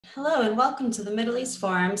Hello and welcome to the Middle East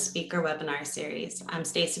Forum Speaker Webinar Series. I'm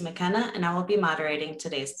Stacy McKenna and I will be moderating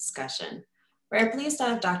today's discussion. We're pleased to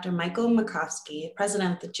have Dr. Michael Makovsky,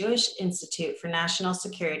 President of the Jewish Institute for National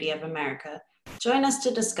Security of America, join us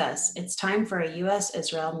to discuss It's Time for a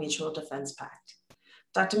U.S.-Israel Mutual Defense Pact.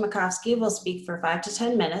 Dr. Makovsky will speak for 5 to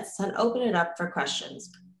 10 minutes and open it up for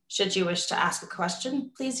questions. Should you wish to ask a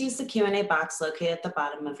question, please use the Q&A box located at the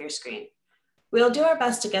bottom of your screen. We'll do our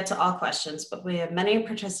best to get to all questions, but we have many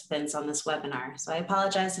participants on this webinar, so I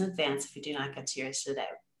apologize in advance if we do not get to yours today.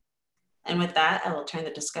 And with that, I will turn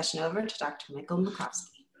the discussion over to Dr. Michael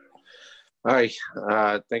Makovsky. Hi,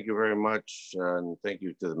 thank you very much, and thank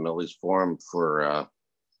you to the Middle East Forum for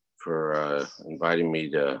inviting me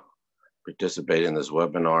to participate in this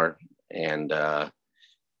webinar. And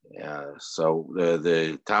so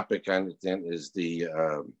the topic I understand is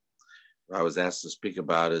I was asked to speak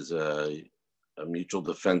about is a mutual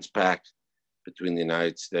defense pact between the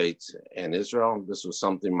United States and Israel. This was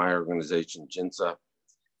something my organization, JINSA,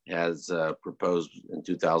 has proposed in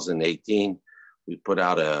 2018. We put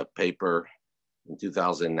out a paper in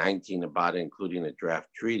 2019 about it, including a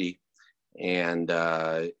draft treaty. And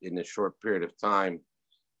in a short period of time,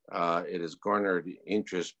 it has garnered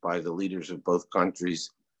interest by the leaders of both countries.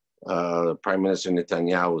 Prime Minister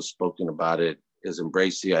Netanyahu has spoken about it, has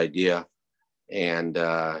embraced the idea, and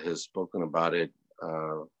has spoken about it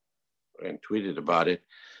and tweeted about it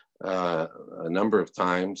a number of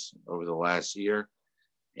times over the last year.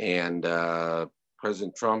 And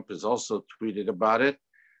President Trump has also tweeted about it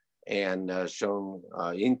and shown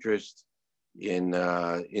interest in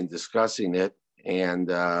discussing it, and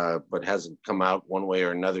but hasn't come out one way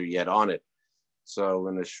or another yet on it. So,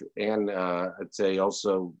 I'd say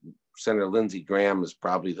also Senator Lindsey Graham is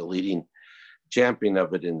probably the leading champion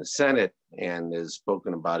of it in the Senate and has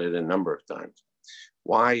spoken about it a number of times.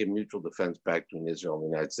 Why a mutual defense pact between Israel and the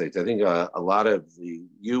United States? I think a lot of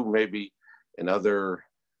you maybe and other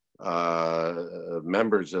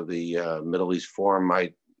members of the Middle East Forum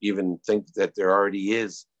might even think that there already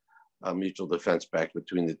is a mutual defense pact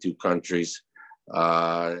between the two countries.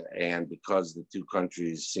 And because the two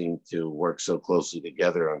countries seem to work so closely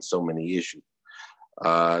together on so many issues.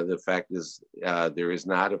 The fact is, there is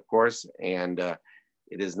not, of course, and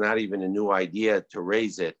it is not even a new idea to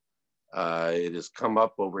raise it. It has come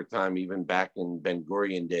up over time, even back in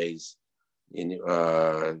Ben-Gurion days,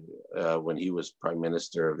 when he was Prime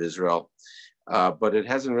Minister of Israel. But it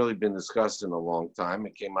hasn't really been discussed in a long time.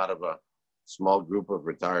 It came out of a small group of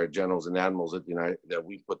retired generals and admirals that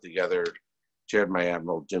we put together, chaired by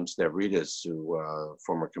Admiral Jim Stavridis, who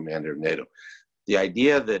former commander of NATO. The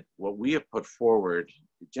idea that what we have put forward,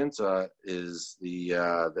 JINSA, is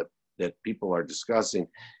that people are discussing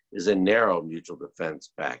is a narrow mutual defense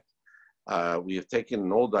pact. We have taken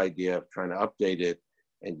an old idea of trying to update it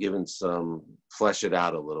and flesh it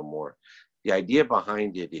out a little more. The idea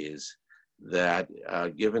behind it is that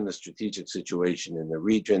given the strategic situation in the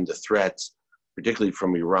region, the threats, particularly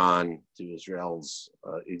from Iran to Israel's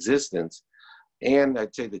existence, and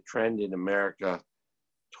I'd say the trend in America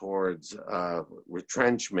towards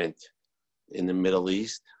retrenchment in the Middle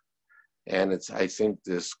East. And I think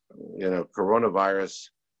this, coronavirus,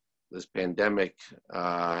 this pandemic,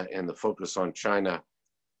 and the focus on China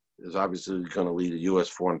is obviously going to lead to U.S.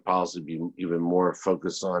 foreign policy to be even more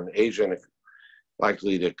focused on Asia, and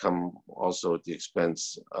likely to come also at the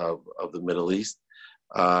expense of the Middle East.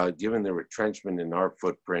 Given the retrenchment in our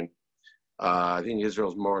footprint, I think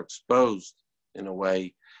Israel's more exposed in a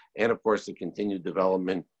way, and of course the continued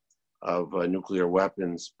development of nuclear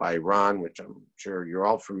weapons by Iran, which I'm sure you're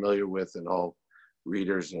all familiar with, and all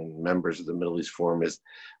readers and members of the Middle East Forum is.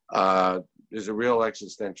 There's a real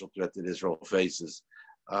existential threat that Israel faces,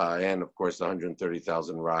 and of course the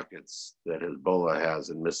 130,000 rockets that Hezbollah has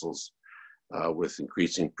and missiles with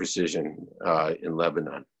increasing precision in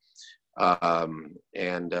Lebanon.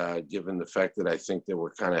 Given the fact that I think that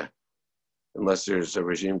we're kind of, unless there's a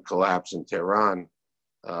regime collapse in Tehran,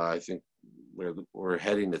 I think we're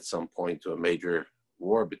heading at some point to a major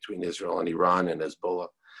war between Israel and Iran and Hezbollah.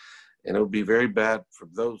 And it would be very bad for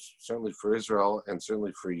those, certainly for Israel and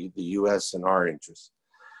certainly for the U.S. and our interests.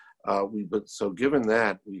 So given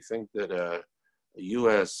that, we think that a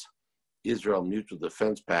U.S.-Israel mutual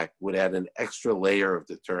defense pact would add an extra layer of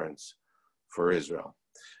deterrence for Israel.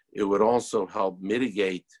 It would also help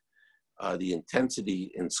mitigate the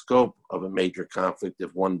intensity and scope of a major conflict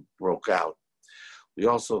if one broke out. We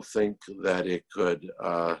also think that it could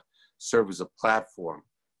serve as a platform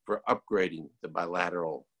for upgrading the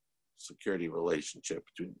bilateral security relationship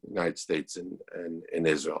between the United States and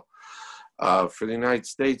Israel. For the United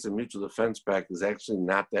States, a mutual defense pact is actually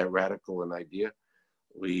not that radical an idea.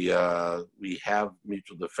 We have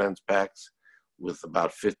mutual defense pacts with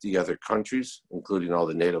about 50 other countries, including all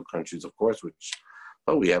the NATO countries, of course,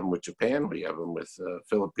 but we have them with Japan, we have them with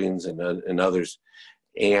Philippines and others.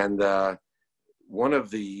 And one of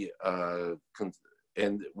the,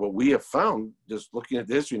 and what we have found, just looking at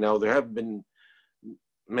the history now, there haven't been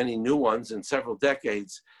many new ones in several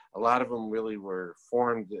decades. A lot of them really were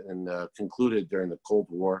formed and concluded during the Cold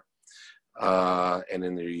War and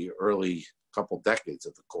in the early couple decades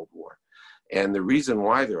of the Cold War. And the reason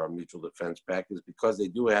why there are mutual defense pacts is because they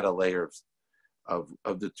do add a layer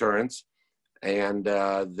of deterrence, and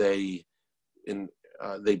they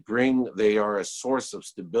are a source of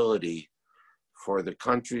stability for the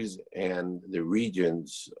countries and the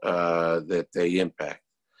regions that they impact.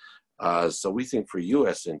 So we think for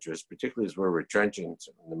U.S. interests, particularly as we're retrenching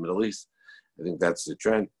in the Middle East, I think that's the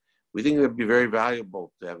trend. We think it would be very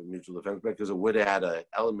valuable to have a mutual defense pact because it would add an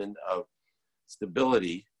element of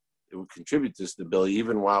stability. It would contribute to stability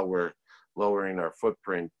even while we're lowering our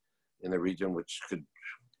footprint in the region, which could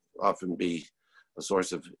often be a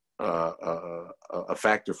source of a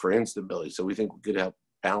factor for instability. So we think we could help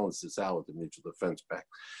balance this out with the mutual defense pact.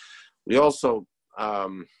 We also,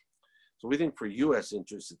 so we think for U.S.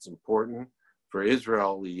 interests, it's important. For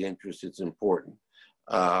Israeli interests, it's important.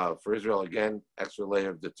 For Israel, again, extra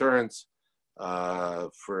layer of deterrence.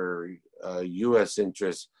 For U.S.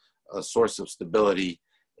 interests, a source of stability,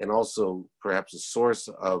 and also perhaps a source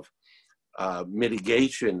of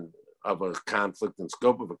mitigation of a conflict and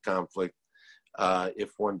scope of a conflict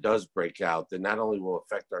if one does break out, that not only will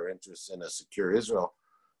affect our interests in a secure Israel,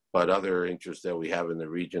 but other interests that we have in the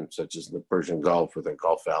region, such as the Persian Gulf or the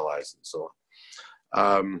Gulf allies and so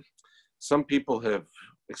on. Some people have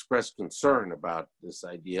expressed concern about this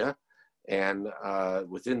idea, and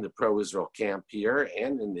within the pro-Israel camp here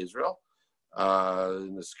and in Israel,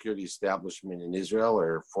 in the security establishment in Israel,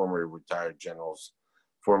 or former retired generals,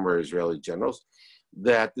 former Israeli generals,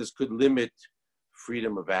 that this could limit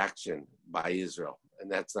freedom of action by Israel.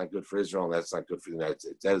 And that's not good for Israel, and that's not good for the United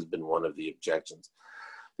States. That has been one of the objections.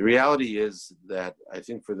 The reality is that I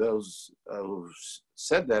think for those who've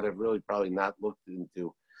said that have really probably not looked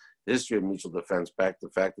into the history of mutual defense pact. The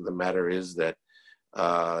fact of the matter is that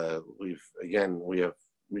we have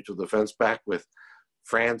mutual defense pact with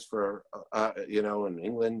France for, and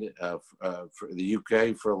England, for the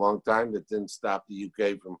UK for a long time. That didn't stop the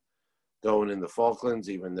UK from going in the Falklands,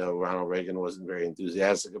 even though Ronald Reagan wasn't very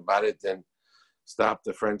enthusiastic about it. Then stopped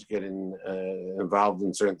the French getting involved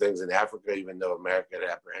in certain things in Africa, even though America had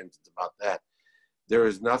apprehensions about that. There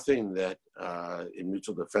is nothing that in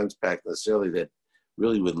mutual defense pact necessarily that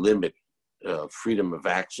really would limit freedom of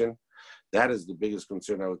action. That is the biggest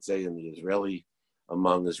concern, I would say,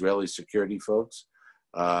 among Israeli security folks.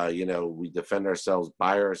 We defend ourselves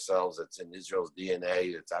by ourselves. It's in Israel's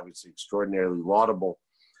DNA. It's obviously extraordinarily laudable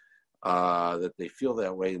that they feel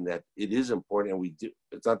that way, and that it is important. And we do.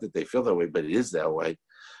 It's not that they feel that way, but it is that way.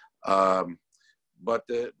 But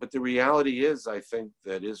the reality is, I think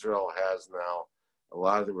that Israel has now a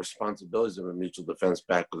lot of the responsibilities of a mutual defense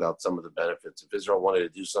pact without some of the benefits. If Israel wanted to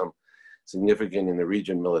do something significant in the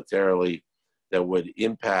region militarily that would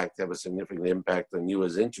have a significant impact on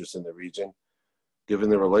U.S. interests in the region, given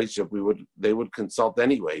the relationship, they would consult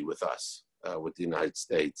anyway with us, with the United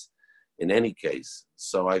States, in any case.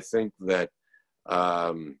 So I think that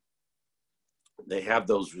they have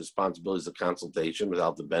those responsibilities of consultation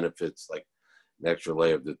without the benefits, like an extra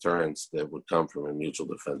layer of deterrence that would come from a mutual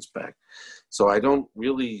defense pact. So I don't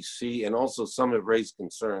really see, and also some have raised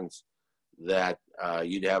concerns that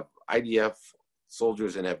you'd have IDF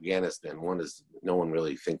soldiers in Afghanistan. No one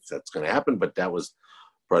really thinks that's going to happen, but that was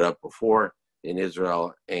brought up before in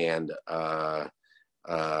Israel. And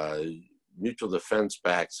mutual defense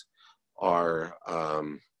pacts are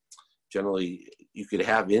generally, you could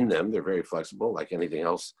have in them, they're very flexible, like anything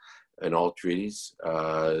else in all treaties.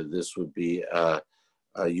 This would be,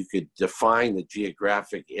 you could define the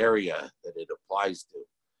geographic area that it applies to.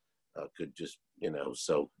 Could just,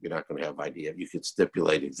 so you're not going to have IDF. You could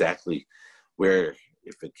stipulate exactly where,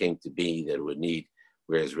 if it came to be, that it would need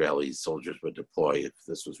where Israeli soldiers would deploy if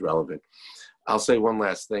this was relevant. I'll say one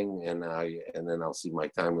last thing, and then I'll see my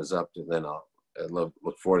time is up, and then I'll look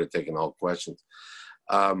forward to taking all questions.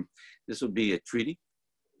 This would be a treaty,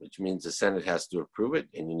 which means the Senate has to approve it,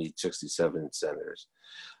 and you need 67 senators.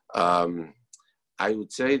 I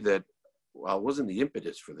would say that, well, it wasn't the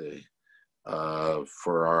impetus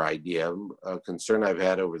for our idea. A concern I've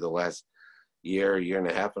had over the last year and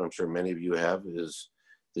a half, and I'm sure many of you have, is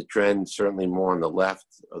the trend certainly more on the left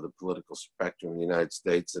of the political spectrum in the United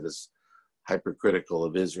States that is hypercritical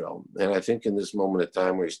of Israel. And I think in this moment of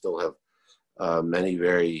time where you still have many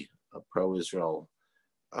very pro-Israel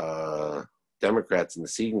Democrats in the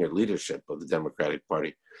senior leadership of the Democratic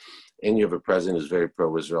Party, and you have a president who's very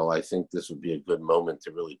pro-Israel, I think this would be a good moment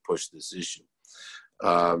to really push this issue.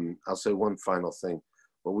 I'll say one final thing.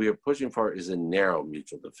 What we are pushing for is a narrow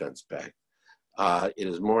mutual defense pact. It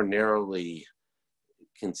is more narrowly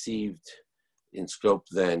conceived in scope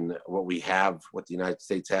than what the United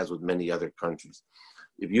States has with many other countries.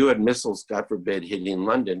 If you had missiles, God forbid, hitting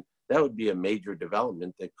London, that would be a major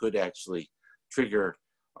development that could actually trigger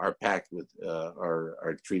our pact with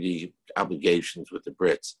our treaty obligations with the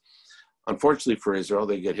Brits. Unfortunately for Israel,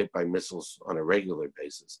 they get hit by missiles on a regular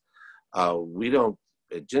basis. We don't,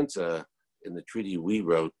 at JINSA, in the treaty we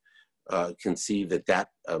wrote, conceive that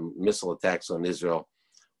missile attacks on Israel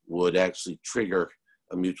would actually trigger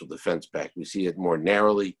a mutual defense pact. We see it more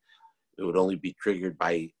narrowly. It would only be triggered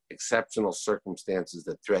by exceptional circumstances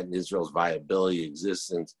that threaten Israel's viability,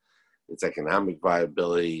 existence, its economic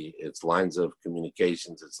viability, its lines of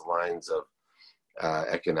communications, its lines of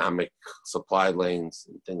economic supply lanes,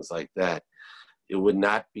 and things like that. It would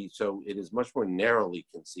not be so. It is much more narrowly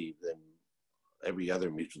conceived than every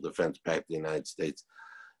other mutual defense pact the United States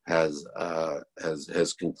has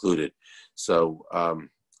concluded. So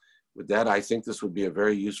with that, I think this would be a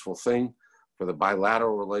very useful thing for the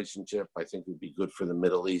bilateral relationship. I think it would be good for the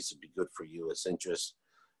Middle East. It'd be good for U.S. interests.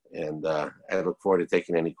 And I look forward to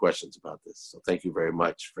taking any questions about this. So thank you very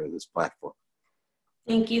much for this platform.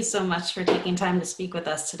 Thank you so much for taking time to speak with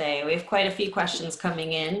us today. We have quite a few questions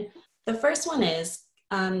coming in. The first one is,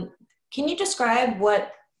 can you describe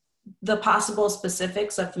what the possible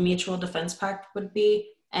specifics of the Mutual Defense Pact would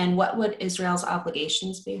be, and what would Israel's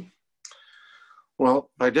obligations be?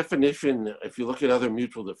 Well, by definition, if you look at other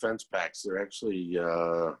mutual defense pacts, they're actually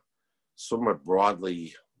somewhat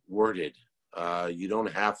broadly worded. You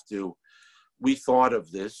don't have to. We thought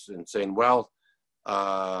of this and saying, well,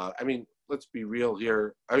 let's be real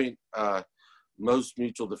here. Most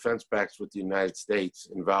mutual defense pacts with the United States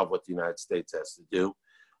involve what the United States has to do.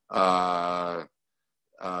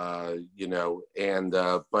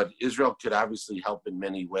 But Israel could obviously help in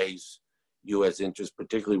many ways, U.S. interests,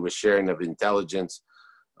 particularly with sharing of intelligence.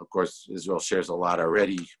 Of course, Israel shares a lot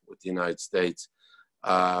already with the United States.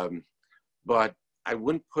 But I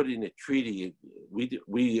wouldn't put in a treaty. We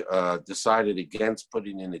decided against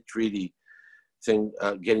putting in a treaty thing,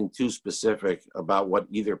 getting too specific about what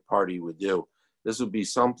either party would do. This would be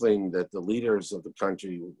something that the leaders of the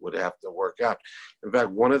country would have to work out. In fact,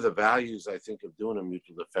 one of the values, I think, of doing a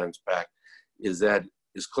mutual defense pact is that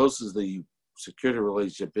as close as the security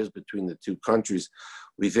relationship is between the two countries,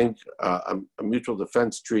 we think a mutual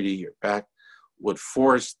defense treaty or pact would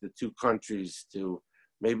force the two countries to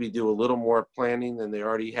maybe do a little more planning than they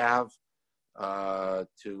already have.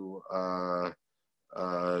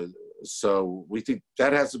 So we think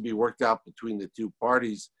that has to be worked out between the two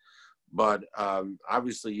parties. But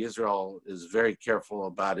obviously, Israel is very careful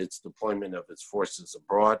about its deployment of its forces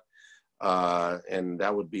abroad. And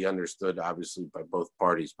that would be understood, obviously, by both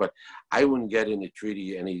parties. But I wouldn't get in a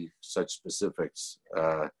treaty any such specifics.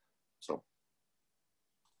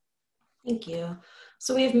 Thank you.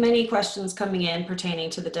 So we have many questions coming in pertaining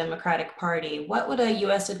to the Democratic Party. What would a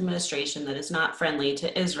U.S. administration that is not friendly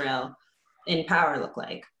to Israel in power look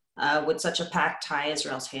like? Would such a pact tie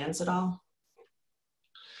Israel's hands at all?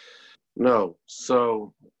 No.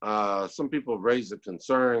 So some people raise the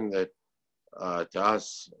concern that to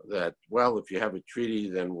us that, well, if you have a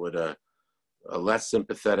treaty, then would a less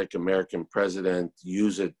sympathetic American president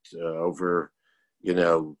use it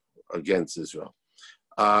against Israel?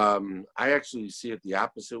 I actually see it the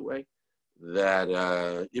opposite way, that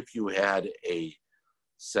if you had a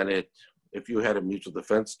mutual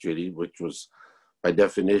defense treaty, which was by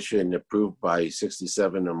definition approved by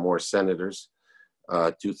 67 or more senators,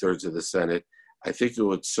 2/3 of the Senate, I think it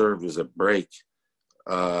would serve as a break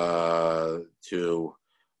to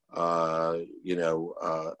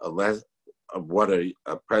what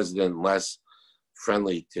a president less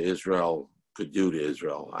friendly to Israel could do to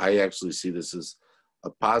Israel. I actually see this as a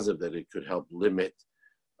positive, that it could help limit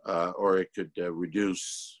or it could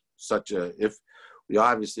reduce if we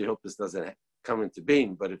obviously hope this doesn't come into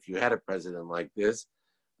being, but if you had a president like this,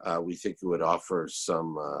 we think it would offer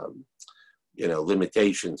some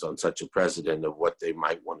limitations on such a president of what they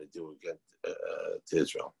might want to do against to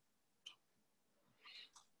Israel.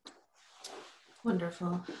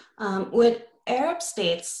 Wonderful. Would Arab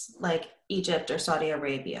states like Egypt or Saudi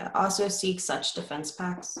Arabia also seek such defense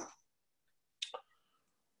pacts?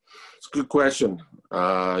 It's a good question.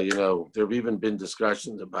 There have even been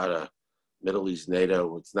discussions about a Middle East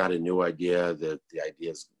NATO. It's not a new idea. The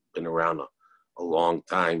idea's been around a long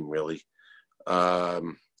time, really.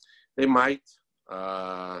 They might.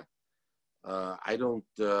 I don't.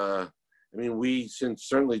 I mean, we, since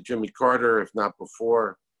certainly Jimmy Carter, if not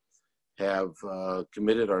before, have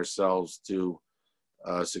committed ourselves to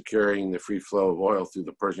securing the free flow of oil through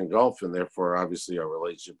the Persian Gulf, and therefore, obviously, our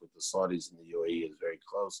relationship with the Saudis and the UAE is very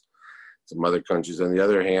close. Some other countries, on the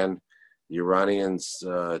other hand, the Iranians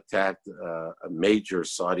attacked a major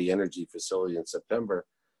Saudi energy facility in September,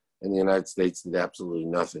 and the United States did absolutely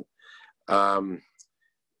nothing.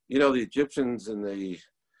 You know, the Egyptians and the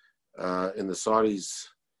Saudis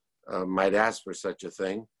might ask for such a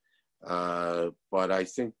thing, but I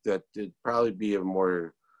think that it'd probably be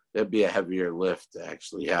there'd be a heavier lift to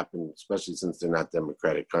actually happen, especially since they're not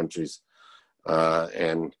democratic countries.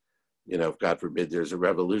 And, you know, God forbid there's a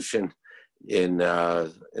revolution in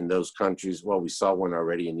those countries. Well, we saw one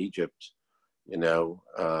already in Egypt, you know,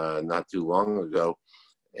 not too long ago.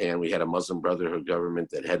 And we had a Muslim Brotherhood government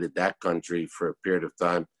that headed that country for a period of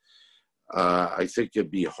time. I think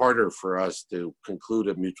it'd be harder for us to conclude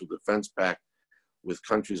a mutual defense pact with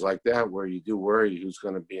countries like that, where you do worry who's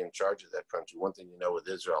going to be in charge of that country. One thing you know with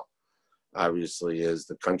Israel, obviously, is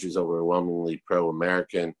the country's overwhelmingly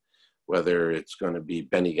pro-American. Whether it's going to be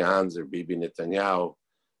Benny Gantz or Bibi Netanyahu,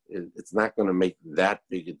 it's not going to make that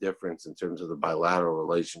big a difference in terms of the bilateral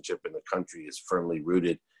relationship, and the country is firmly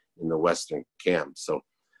rooted in the Western camp. So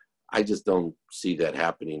I just don't see that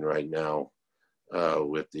happening right now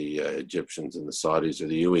with the Egyptians and the Saudis or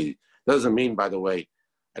the UAE. Doesn't mean, by the way,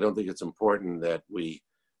 I don't think it's important that we,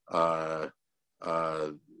 have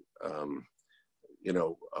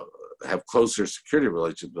closer security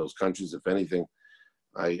relations with those countries. If anything,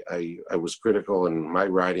 I was critical in my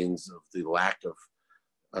writings of the lack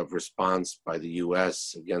of response by the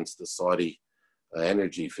U.S. against the Saudi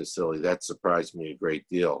energy facility. That surprised me a great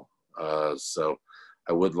deal. So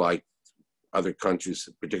I would like other countries,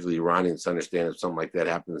 particularly Iranians, to understand if something like that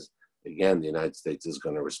happens again, the United States is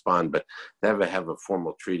going to respond. But to have a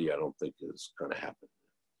formal treaty, I don't think is going to happen.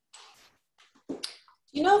 Do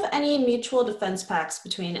you know of any mutual defense pacts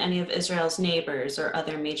between any of Israel's neighbors or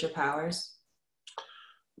other major powers?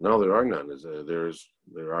 No, there are none.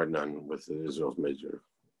 There are none with Israel's major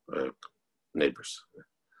neighbors.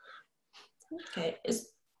 Okay. Is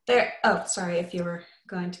there? Oh, sorry. If you were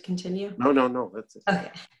going to continue. No. That's it.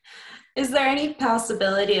 Okay. Is there any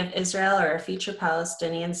possibility of Israel or a future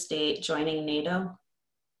Palestinian state joining NATO?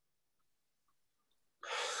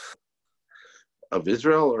 Of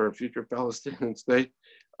Israel or a future Palestinian state?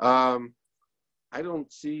 I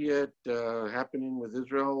don't see it happening with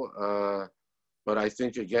Israel, but I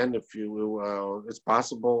think, again, it's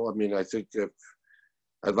possible. I mean, I think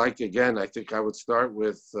I think I would start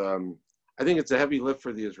with, I think it's a heavy lift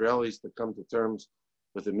for the Israelis to come to terms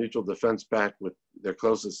with a mutual defense pact with their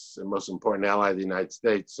closest and most important ally, the United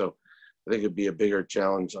States. So I think it'd be a bigger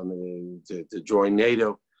challenge to join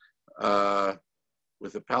NATO.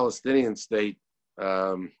 With a Palestinian state,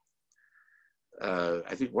 I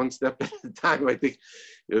think one step at a time. I think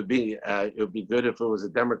it would be good if it was a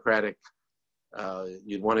democratic.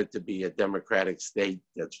 You'd want it to be a democratic state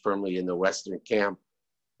that's firmly in the Western camp.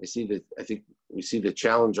 I think we see the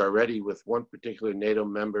challenge already with one particular NATO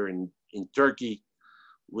member in Turkey,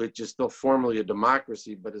 which is still formally a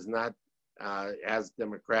democracy, but is not as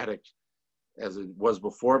democratic as it was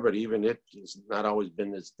before. But even it has not always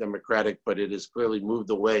been as democratic, but it has clearly moved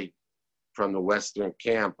away from the Western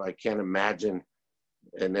camp. I can't imagine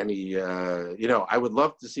in any, I would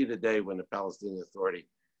love to see the day when the Palestinian Authority,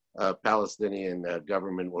 Palestinian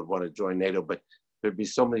government would want to join NATO, but there'd be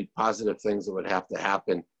so many positive things that would have to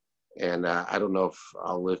happen. And I don't know if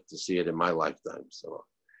I'll live to see it in my lifetime. So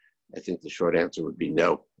I think the short answer would be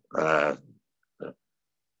no.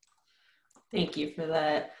 Thank you for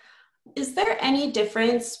that. Is there any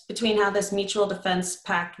difference between how this mutual defense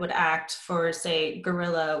pact would act for, say,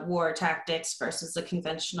 guerrilla war tactics versus a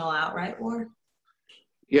conventional outright war?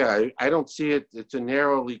 Yeah, I don't see it. It's a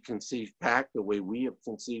narrowly conceived pact the way we have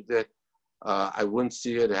conceived it. I wouldn't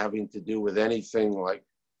see it having to do with anything like,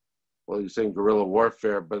 well, you're saying guerrilla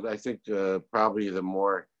warfare, but I think probably the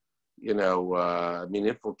more,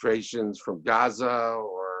 infiltrations from Gaza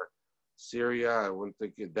or Syria, I wouldn't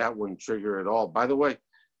think that wouldn't trigger at all. By the way,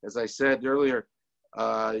 as I said earlier,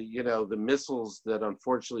 the missiles that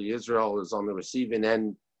unfortunately Israel is on the receiving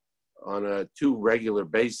end on a too regular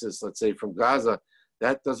basis, let's say from Gaza,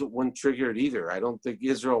 wouldn't trigger it either. I don't think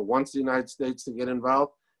Israel wants the United States to get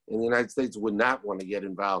involved, and the United States would not want to get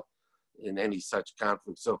involved in any such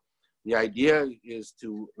conflict. So the idea is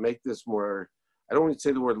to make this more, I don't want to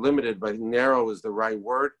say the word limited, but narrow is the right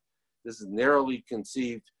word. This is narrowly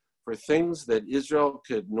conceived for things that Israel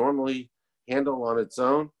could normally handle on its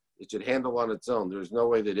own. It should handle on its own. There's no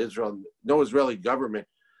way that no Israeli government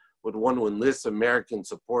would want to enlist American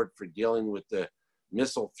support for dealing with the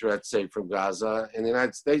missile threat, say, from Gaza, and the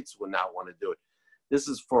United States would not want to do it. This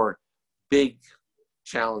is for big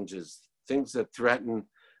challenges, things that threaten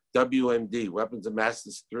WMD, weapons of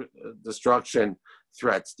mass destruction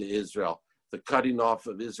threats to Israel, the cutting off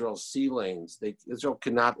of Israel's sea lanes. Israel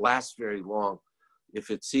cannot last very long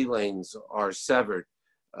if its sea lanes are severed.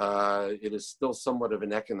 It is still somewhat of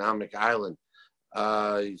an economic island.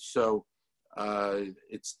 So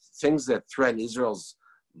it's things that threaten Israel's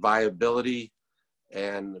viability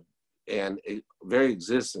and very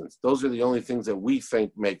existence. Those are the only things that we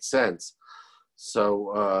think make sense.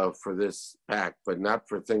 So for this pact, but not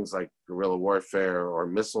for things like guerrilla warfare or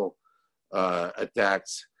missile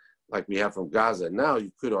attacks like we have from Gaza. Now,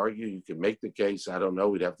 you could argue, you could make the case, I don't know,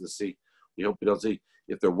 we'd have to see. We hope we don't see.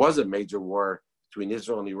 If there was a major war between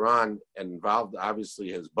Israel and Iran and involved,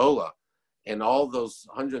 obviously, Hezbollah, and all those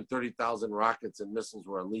 130,000 rockets and missiles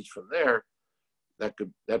were unleashed from there,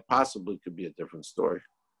 that possibly could be a different story.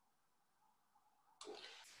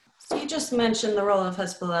 So you just mentioned the role of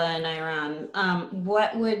Hezbollah in Iran.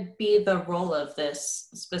 What would be the role of this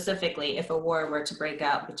specifically if a war were to break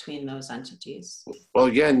out between those entities? Well,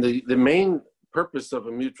 again, the main purpose of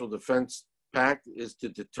a mutual defense pact is to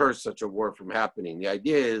deter such a war from happening. The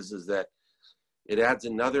idea is that it adds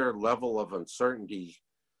another level of uncertainty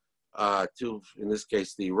to, in this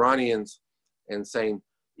case, the Iranians, and saying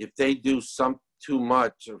if they do too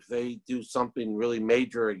much, or if they do something really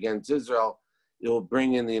major against Israel, it will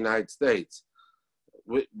bring in the United States,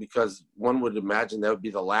 because one would imagine that would be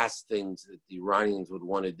the last things that the Iranians would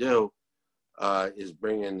want to do, is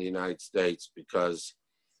bring in the United States, because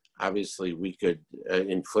obviously we could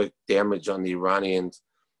inflict damage on the Iranians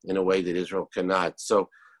in a way that Israel cannot. So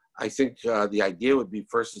I think the idea would be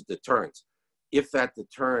first is deterrence. If that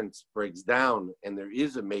deterrence breaks down and there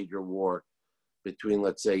is a major war between,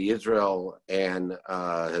 let's say, Israel and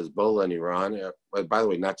Hezbollah and Iran. By the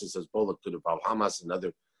way, not just Hezbollah, could involve Hamas and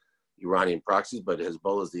other Iranian proxies, but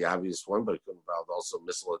Hezbollah is the obvious one, but it could involve also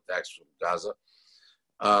missile attacks from Gaza.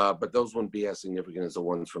 But those wouldn't be as significant as the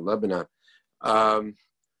ones from Lebanon.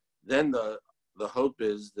 Then the hope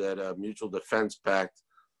is that a mutual defense pact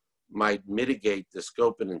might mitigate the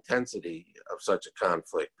scope and intensity of such a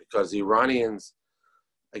conflict, because the Iranians,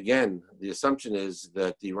 again, the assumption is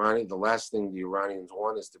that the last thing the Iranians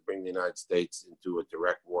want is to bring the United States into a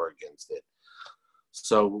direct war against it.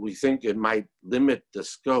 So we think it might limit the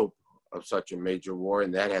scope of such a major war,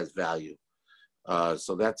 and that has value.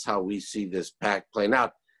 So that's how we see this pact playing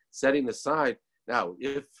out. Setting aside, now,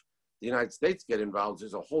 if the United States get involved,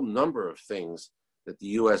 there's a whole number of things that the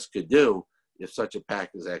U.S. could do if such a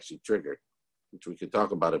pact is actually triggered, which we could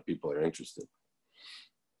talk about if people are interested.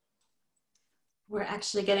 We're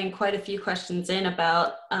actually getting quite a few questions in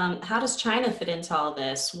about how does China fit into all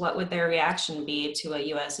this? What would their reaction be to a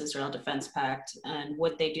U.S.-Israel defense pact? And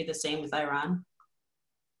would they do the same with Iran?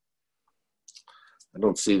 I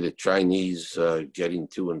don't see the Chinese getting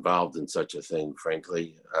too involved in such a thing,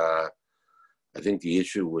 frankly. I think the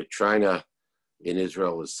issue with China in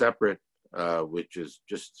Israel is separate, which is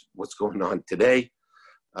just what's going on today.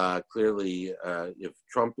 Clearly, if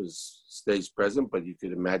Trump stays president, but you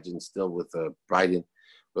could imagine still with Biden,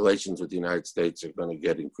 relations with the United States are going to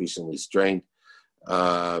get increasingly strained.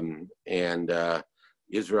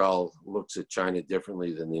 Israel looks at China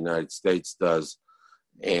differently than the United States does.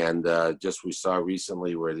 And just we saw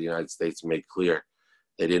recently where the United States made clear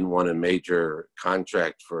they didn't want a major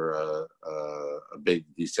contract for a big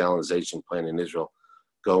desalinization plant in Israel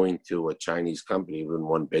going to a Chinese company, even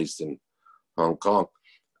one based in Hong Kong.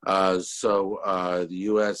 So the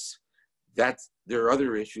U.S., there are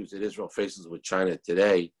other issues that Israel faces with China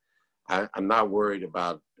today. I'm not worried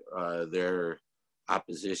about their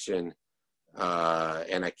opposition,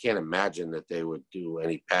 and I can't imagine that they would do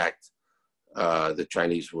any pact. The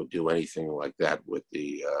Chinese would do anything like that with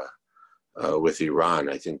Iran.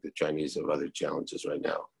 I think the Chinese have other challenges right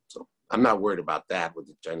now. So I'm not worried about that with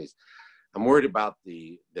the Chinese. I'm worried about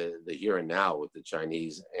the here and now with the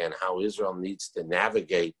Chinese and how Israel needs to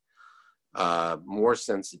navigate more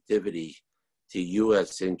sensitivity to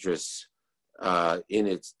U.S. interests in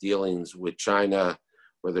its dealings with China,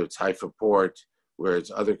 whether it's Haifa Port, where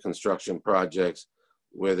it's other construction projects,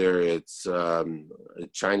 whether it's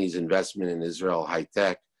Chinese investment in Israel high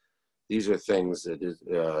tech. These are things that is,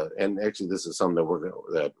 and actually this is something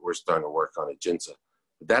that we're starting to work on at JINSA.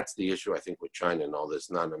 But that's the issue, I think, with China and all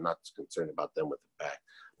this. I'm not concerned about them with the pact,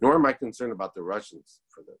 nor am I concerned about the Russians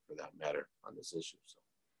for that matter on this issue. So.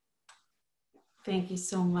 Thank you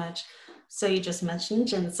so much. So you just mentioned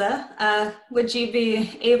JINSA. Would you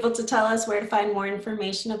be able to tell us where to find more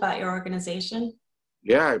information about your organization?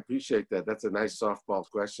 Yeah, I appreciate that. That's a nice softball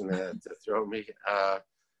question to throw me.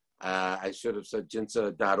 I should have said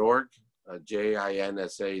jinsa.org,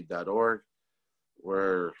 JINSA.org.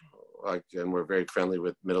 We're very friendly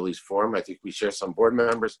with Middle East Forum. I think we share some board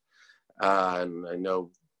members, and I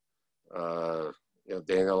know,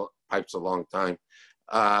 Daniel Pipe's a long time,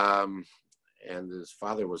 and his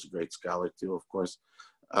father was a great scholar too, of course.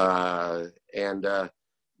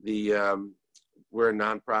 We're a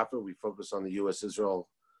nonprofit. We focus on the U.S.-Israel.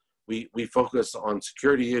 We focus on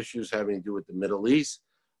security issues having to do with the Middle East,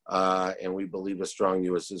 and we believe a strong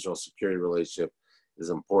U.S.-Israel security relationship is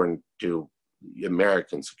important to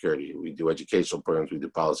American security. We do educational programs. We do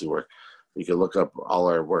policy work. You can look up all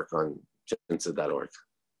our work on jinsa.org.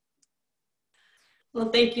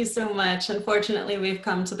 Well, thank you so much. Unfortunately, we've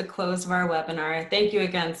come to the close of our webinar. Thank you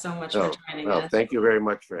again so much for joining us. Thank you very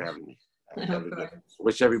much for having me.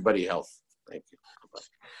 Wish everybody health. Thank you.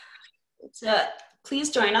 Bye-bye. So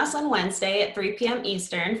please join us on Wednesday at 3 p.m.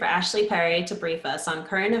 Eastern for Ashley Perry to brief us on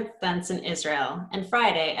current events in Israel, and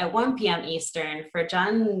Friday at 1 p.m. Eastern for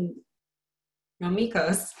John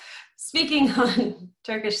Nomikos speaking on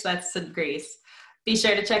Turkish threats in Greece. Be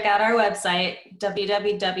sure to check out our website,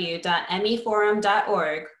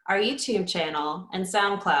 www.meforum.org, our YouTube channel, and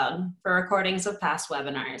SoundCloud for recordings of past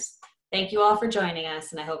webinars. Thank you all for joining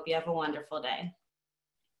us, and I hope you have a wonderful day.